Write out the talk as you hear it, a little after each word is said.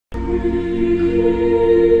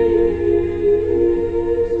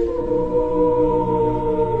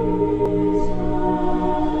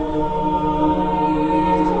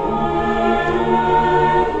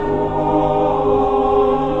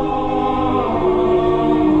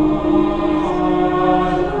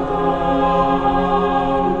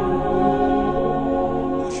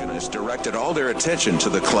Attention to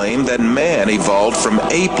the claim that man evolved from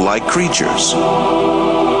ape-like creatures.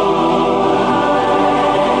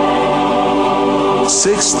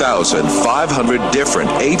 6,500 different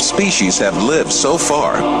ape species have lived so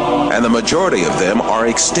far, and the majority of them are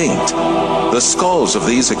extinct. The skulls of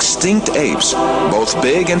these extinct apes, both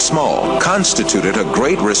big and small, constituted a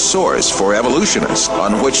great resource for evolutionists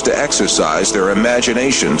on which to exercise their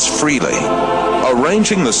imaginations freely.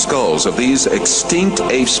 Arranging the skulls of these extinct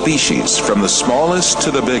ape species from the smallest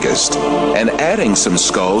to the biggest, and adding some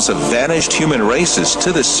skulls of vanished human races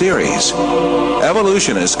to the series,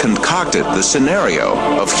 evolutionists concocted the scenario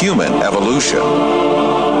of human evolution.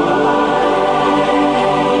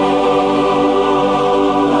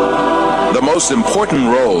 The most important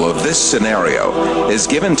role of this scenario is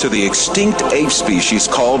given to the extinct ape species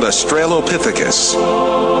called Australopithecus.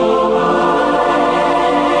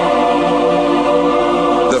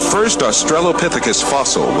 The first Australopithecus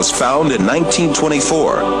fossil was found in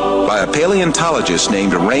 1924 by a paleontologist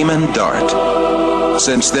named Raymond Dart.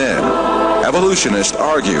 Since then, evolutionists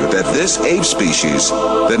argue that this ape species,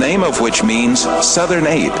 the name of which means southern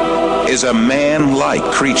ape, is a man-like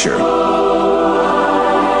creature.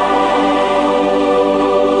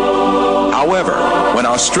 However, when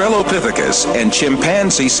Australopithecus and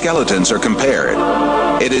chimpanzee skeletons are compared,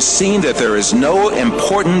 it is seen that there is no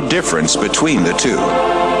important difference between the two.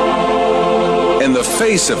 In the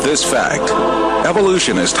face of this fact,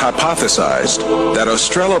 evolutionists hypothesized that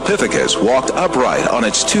Australopithecus walked upright on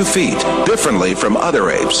its 2 feet, differently from other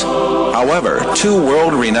apes. However, two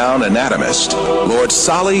world-renowned anatomists, Lord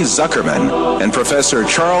Solly Zuckerman and Professor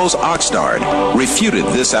Charles Oxnard, refuted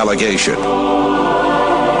this allegation.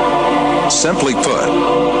 Simply put,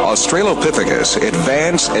 Australopithecus,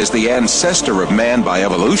 advanced as the ancestor of man by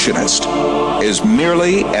evolutionists, is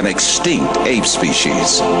merely an extinct ape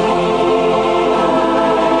species.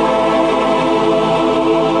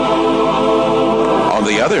 On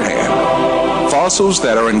the other hand, fossils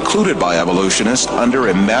that are included by evolutionists under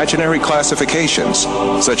imaginary classifications,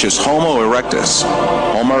 such as Homo erectus,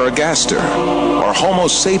 Homo ergaster, or Homo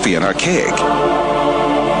sapien archaic,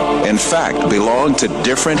 in fact belong to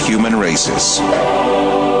different human races.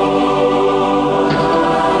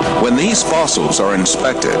 When these fossils are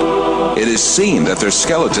inspected, it is seen that their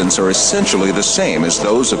skeletons are essentially the same as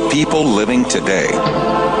those of people living today.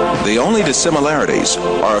 The only dissimilarities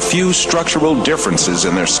are a few structural differences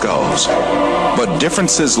in their skulls. But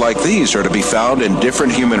differences like these are to be found in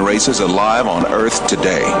different human races alive on Earth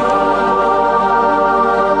today.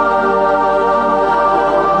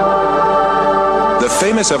 The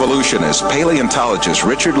famous evolutionist paleontologist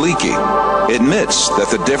Richard Leakey admits that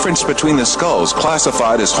the difference between the skulls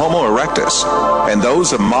classified as Homo erectus and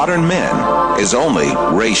those of modern men is only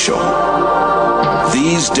racial.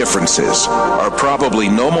 These differences are probably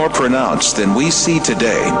no more pronounced than we see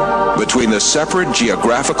today between the separate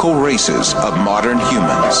geographical races of modern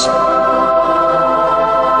humans.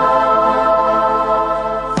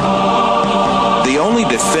 The only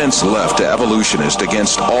defense left to evolutionists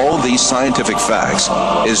against all these scientific facts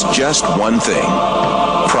is just one thing: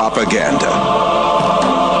 propaganda.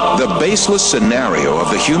 The baseless scenario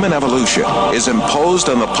of the human evolution is imposed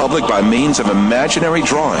on the public by means of imaginary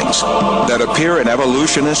drawings that appear in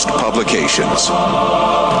evolutionist publications.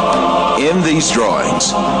 In these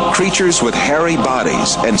drawings, creatures with hairy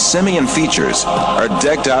bodies and simian features are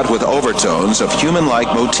decked out with overtones of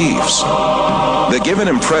human-like motifs. The given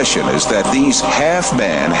impression is that these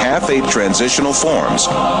half-man, half-ape transitional forms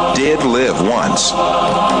did live once.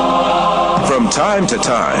 From time to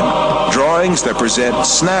time, drawings that present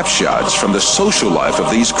snapshots from the social life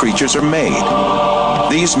of these creatures are made.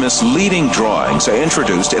 These misleading drawings are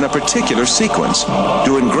introduced in a particular sequence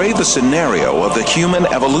to engrave the scenario of the human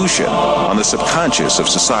evolution on the subconscious of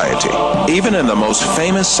society. Even in the most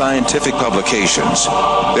famous scientific publications,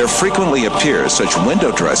 there frequently appear such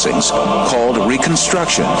window dressings called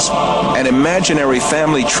reconstructions and imaginary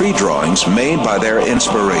family tree drawings made by their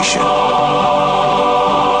inspiration.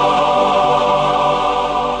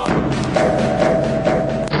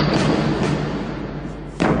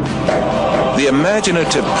 The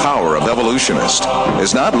imaginative power of evolutionists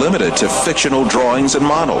is not limited to fictional drawings and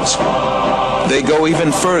models. They go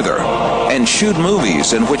even further and shoot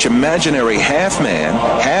movies in which imaginary half-man,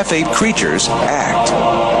 half-ape creatures act.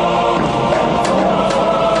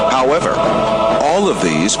 However, all of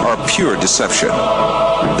these are pure deception.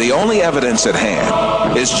 The only evidence at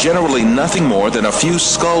hand is generally nothing more than a few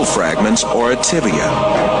skull fragments or a tibia.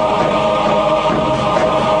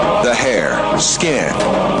 The hair, skin,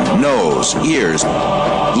 nose, ears,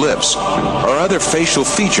 lips, or other facial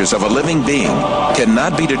features of a living being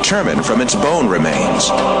cannot be determined from its bone remains.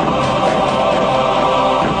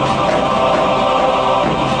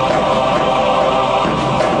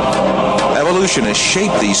 Evolutionists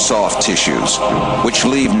shape these soft tissues, which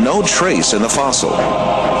leave no trace in the fossil,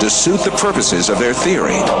 to suit the purposes of their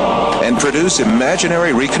theory, and produce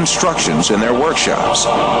imaginary reconstructions in their workshops.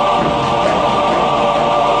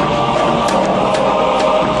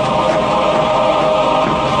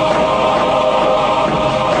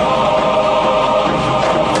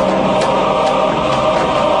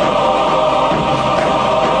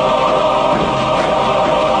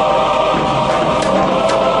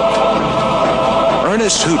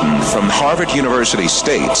 From Harvard University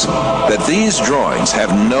states that these drawings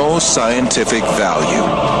have no scientific value.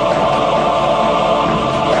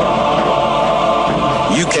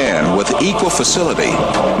 You can, with equal facility,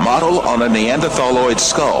 model on a Neanderthaloid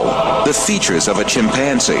skull the features of a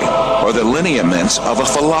chimpanzee or the lineaments of a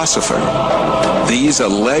philosopher. These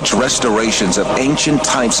alleged restorations of ancient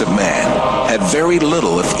types of man have very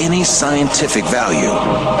little, if any, scientific value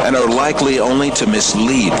and are likely only to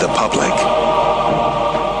mislead the public.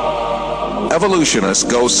 Evolutionists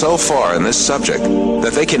go so far in this subject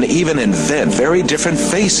that they can even invent very different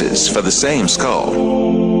faces for the same skull.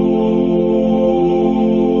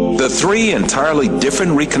 The three entirely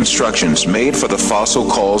different reconstructions made for the fossil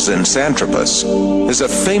called Zinjanthropus is a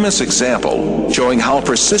famous example showing how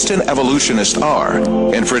persistent evolutionists are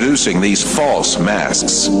in producing these false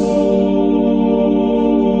masks.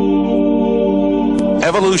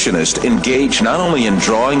 Evolutionists engage not only in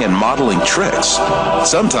drawing and modeling tricks,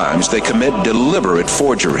 sometimes they commit deliberate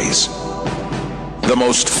forgeries. The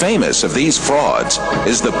most famous of these frauds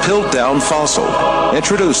is the Piltdown fossil,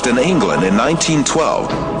 introduced in England in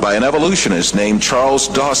 1912 by an evolutionist named Charles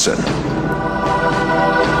Dawson.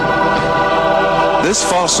 This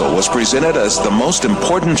fossil was presented as the most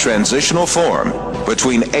important transitional form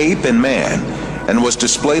between ape and man and was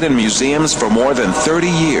displayed in museums for more than 30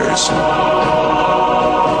 years.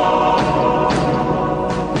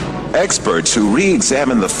 Experts who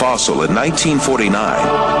re-examined the fossil in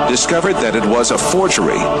 1949 discovered that it was a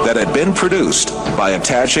forgery that had been produced by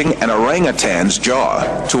attaching an orangutan's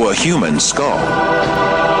jaw to a human skull.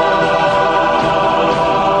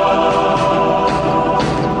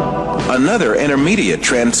 Another intermediate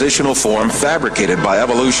transitional form fabricated by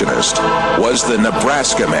evolutionists was the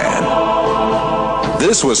Nebraska man.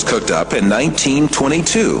 This was cooked up in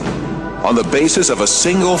 1922 on the basis of a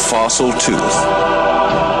single fossil tooth.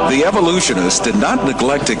 The evolutionists did not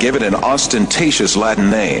neglect to give it an ostentatious Latin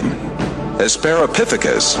name,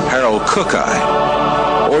 Hesperopithecus,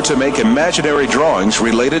 haroldcookii, or to make imaginary drawings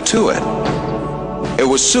related to it. It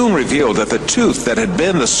was soon revealed that the tooth that had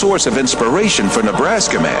been the source of inspiration for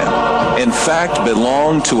Nebraska Man, in fact,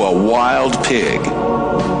 belonged to a wild pig.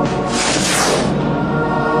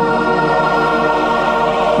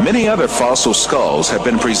 Many other fossil skulls have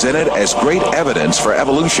been presented as great evidence for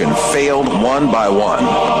evolution failed one by one.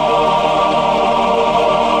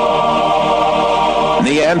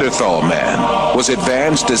 Neanderthal man was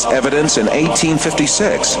advanced as evidence in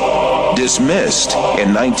 1856, dismissed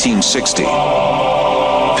in 1960.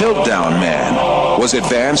 Piltdown man was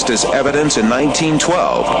advanced as evidence in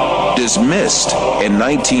 1912, dismissed in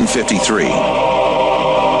 1953.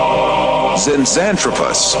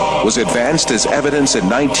 Zinjanthropus was advanced as evidence in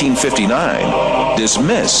 1959,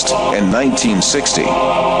 dismissed in 1960.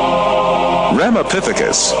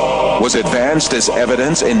 Ramapithecus was advanced as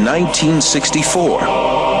evidence in 1964,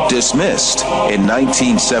 dismissed in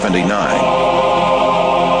 1979.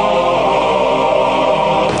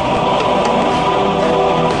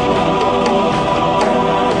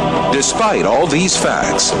 Despite all these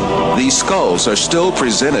facts, these skulls are still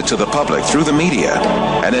presented to the public through the media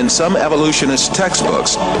and in some evolutionist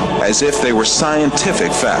textbooks as if they were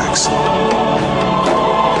scientific facts.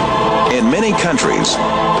 In many countries,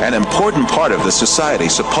 an important part of the society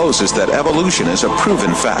supposes that evolution is a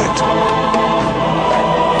proven fact.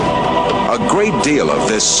 A great deal of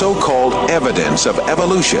this so-called evidence of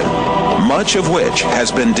evolution, much of which has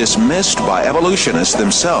been dismissed by evolutionists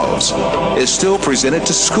themselves, is still presented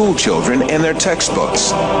to school children in their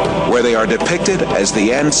textbooks, where they are depicted as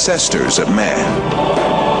the ancestors of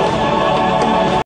man.